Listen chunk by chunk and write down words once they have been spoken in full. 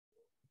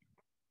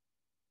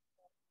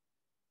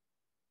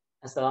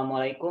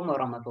Assalamualaikum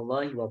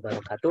warahmatullahi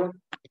wabarakatuh.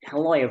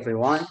 Hello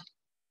everyone.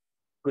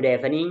 Good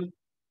evening,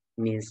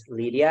 Miss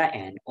Lydia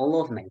and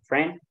all of my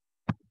friends.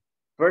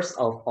 First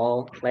of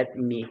all, let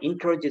me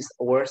introduce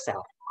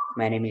ourselves.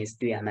 My name is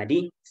Dwi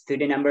Ahmadi,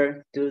 student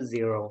number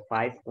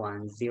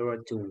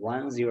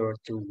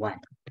 2051021021.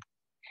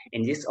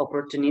 In this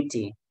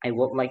opportunity, I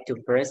would like to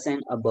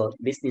present about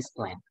business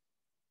plan.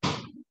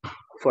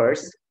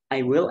 First,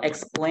 I will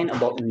explain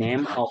about the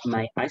name of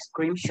my ice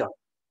cream shop.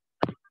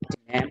 The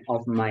name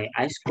of my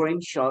ice cream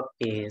shop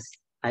is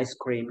Ice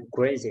Cream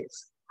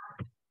Grazes.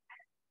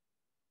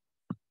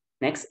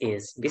 Next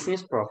is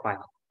business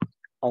profile.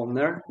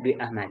 Owner Dwi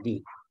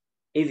Ahmadi.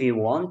 If you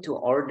want to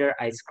order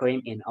ice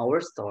cream in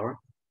our store,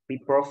 we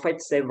provide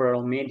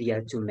several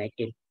media to make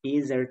it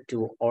easier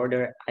to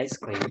order ice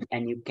cream,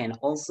 and you can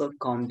also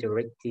come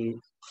directly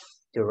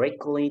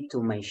to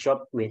my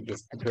shop with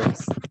this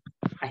address.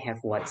 I have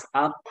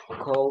WhatsApp,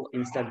 call,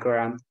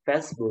 Instagram,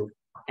 Facebook,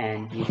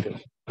 and YouTube.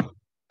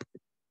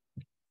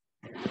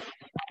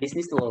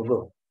 Business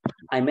logo.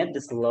 I made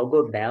this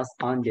logo based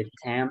on the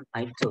theme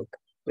I took,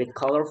 with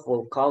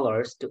colorful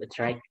colors to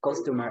attract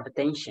customer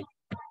attention.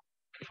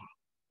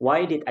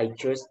 Why did I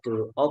choose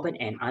to open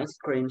an ice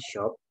cream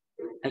shop?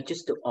 I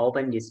chose to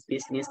open this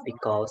business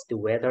because the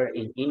weather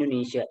in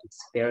Indonesia is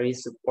very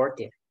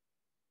supportive.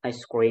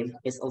 Ice cream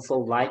is also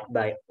liked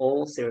by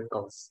all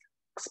circles,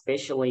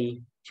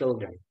 especially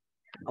children.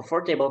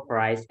 Affordable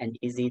price and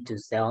easy to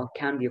sell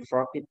can be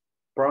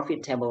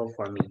profitable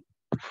for me.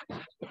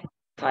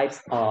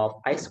 Types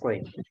of ice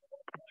cream.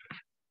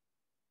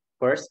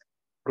 First,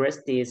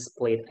 Krusty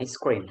split ice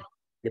cream.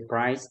 The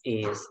price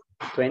is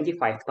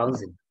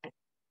 25,000.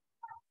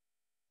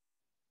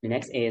 The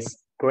next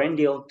is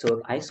Grandiose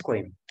Tube ice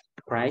cream.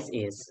 Price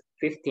is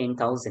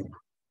 15,000.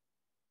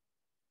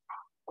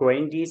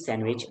 Grandy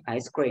sandwich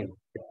ice cream.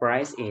 The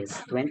price is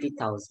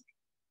 20,000.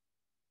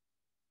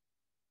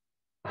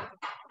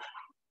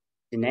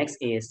 The next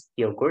is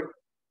yogurt.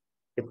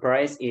 The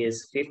price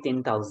is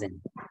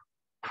 15,000.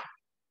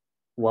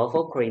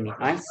 Waffle creamy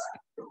ice.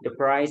 The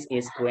price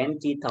is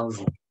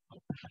 20,000.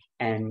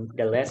 And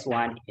the last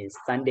one is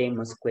Sunday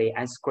Musque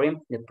ice cream.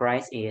 The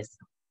price is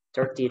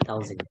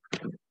 30,000.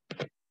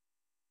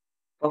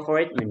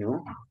 Favorite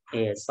menu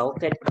is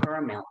salted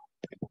caramel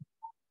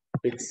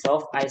with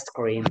soft ice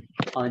cream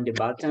on the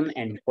bottom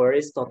and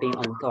various topping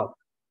on top,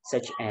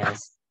 such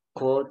as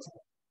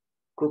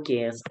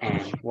cookies,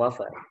 and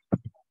waffle.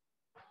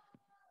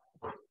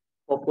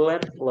 Popular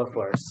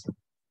flavors.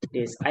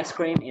 This ice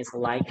cream is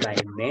liked by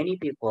many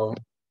people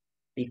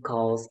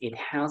because it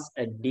has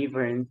a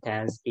different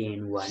taste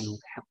in one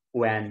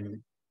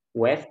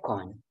wave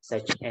cone,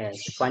 such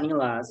as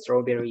vanilla,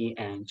 strawberry,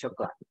 and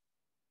chocolate.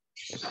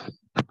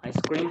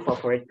 Ice cream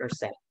favorite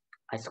recipe.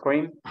 Ice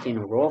cream, thin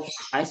rope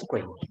ice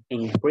cream.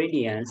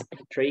 Ingredients,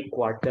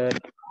 3/4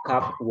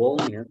 cup whole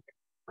milk,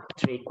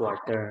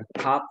 3/4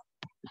 cup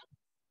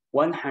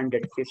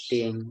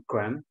 115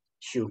 gram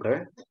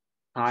sugar.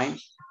 Time,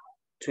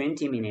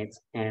 20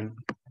 minutes. And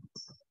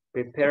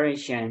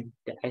preparation,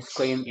 the ice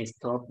cream is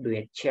topped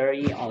with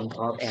cherry on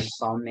top and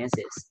some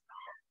messes.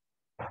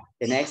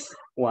 The next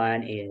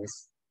one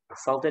is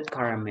salted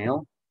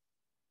caramel.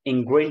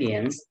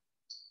 Ingredients,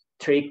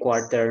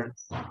 3/4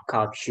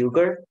 cup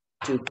sugar,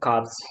 2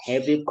 cups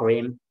heavy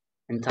cream,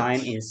 and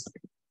time is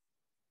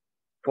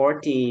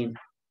 40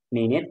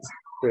 minutes.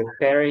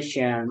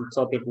 Preparation,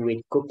 top it with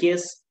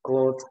cookies,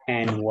 cloves,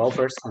 and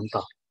wafers on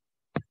top.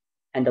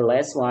 And the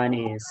last one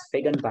is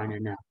vegan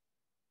banana.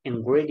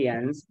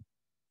 Ingredients,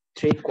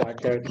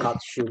 3/4 cup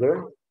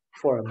sugar,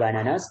 4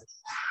 bananas,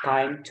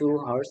 time 2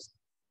 hours.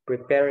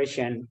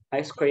 Preparation,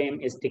 ice cream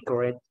is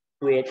decorated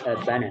with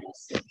bananas.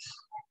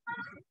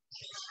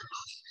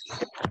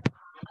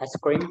 Ice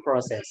cream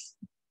process.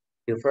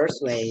 The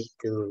first way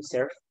to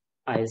serve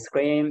ice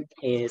cream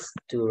is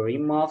to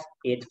remove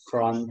it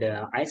from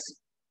the ice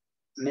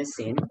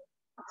machine,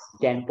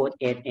 then put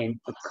it in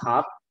a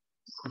cup,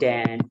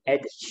 then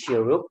add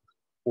syrup,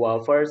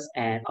 wafers,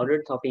 and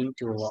other topping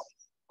to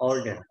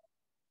order,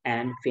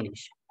 and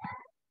finish.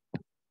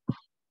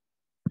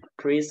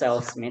 3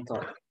 sales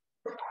method.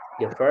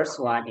 The first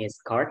one is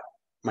cart.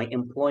 My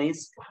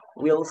employees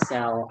will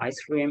sell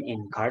ice cream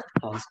in cart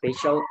on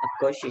special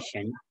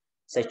occasions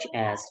such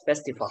as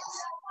festivals.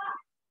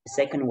 The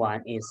second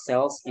one is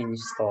sales in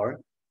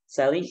store.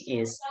 Selling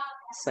is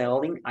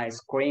selling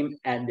ice cream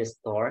at the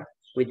store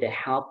with the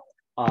help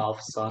of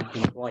some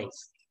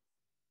employees.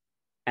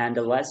 And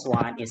the last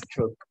one is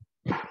truck.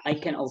 I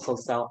can also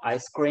sell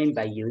ice cream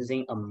by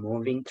using a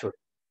moving truck.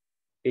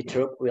 The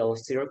truck will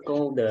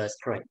circle the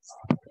streets.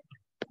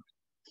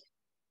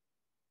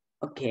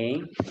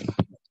 Okay,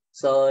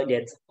 so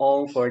that's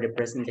all for the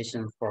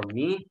presentation for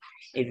me.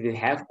 If you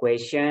have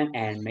question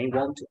and may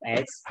want to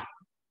ask,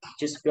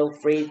 just feel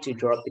free to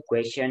drop the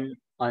question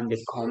on the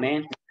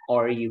comment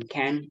or you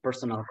can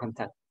personal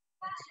contact.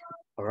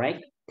 All right.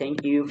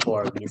 Thank you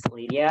for Miss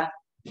Lydia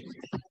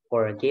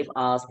for give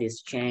us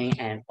this chance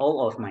and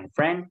all of my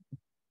friends.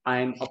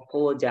 I'm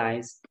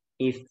apologize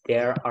if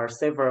there are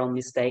several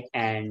mistakes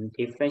and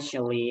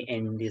eventually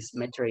in this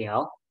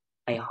material.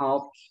 I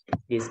hope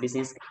this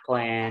business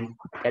plan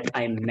that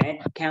I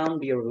made can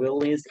be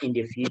released in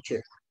the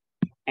future,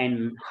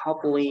 and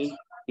hopefully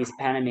this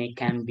pandemic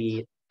can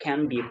be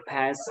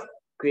passed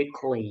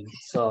quickly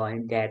so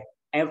that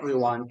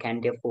everyone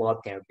can develop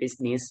their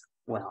business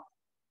well.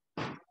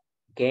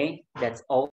 Okay, that's all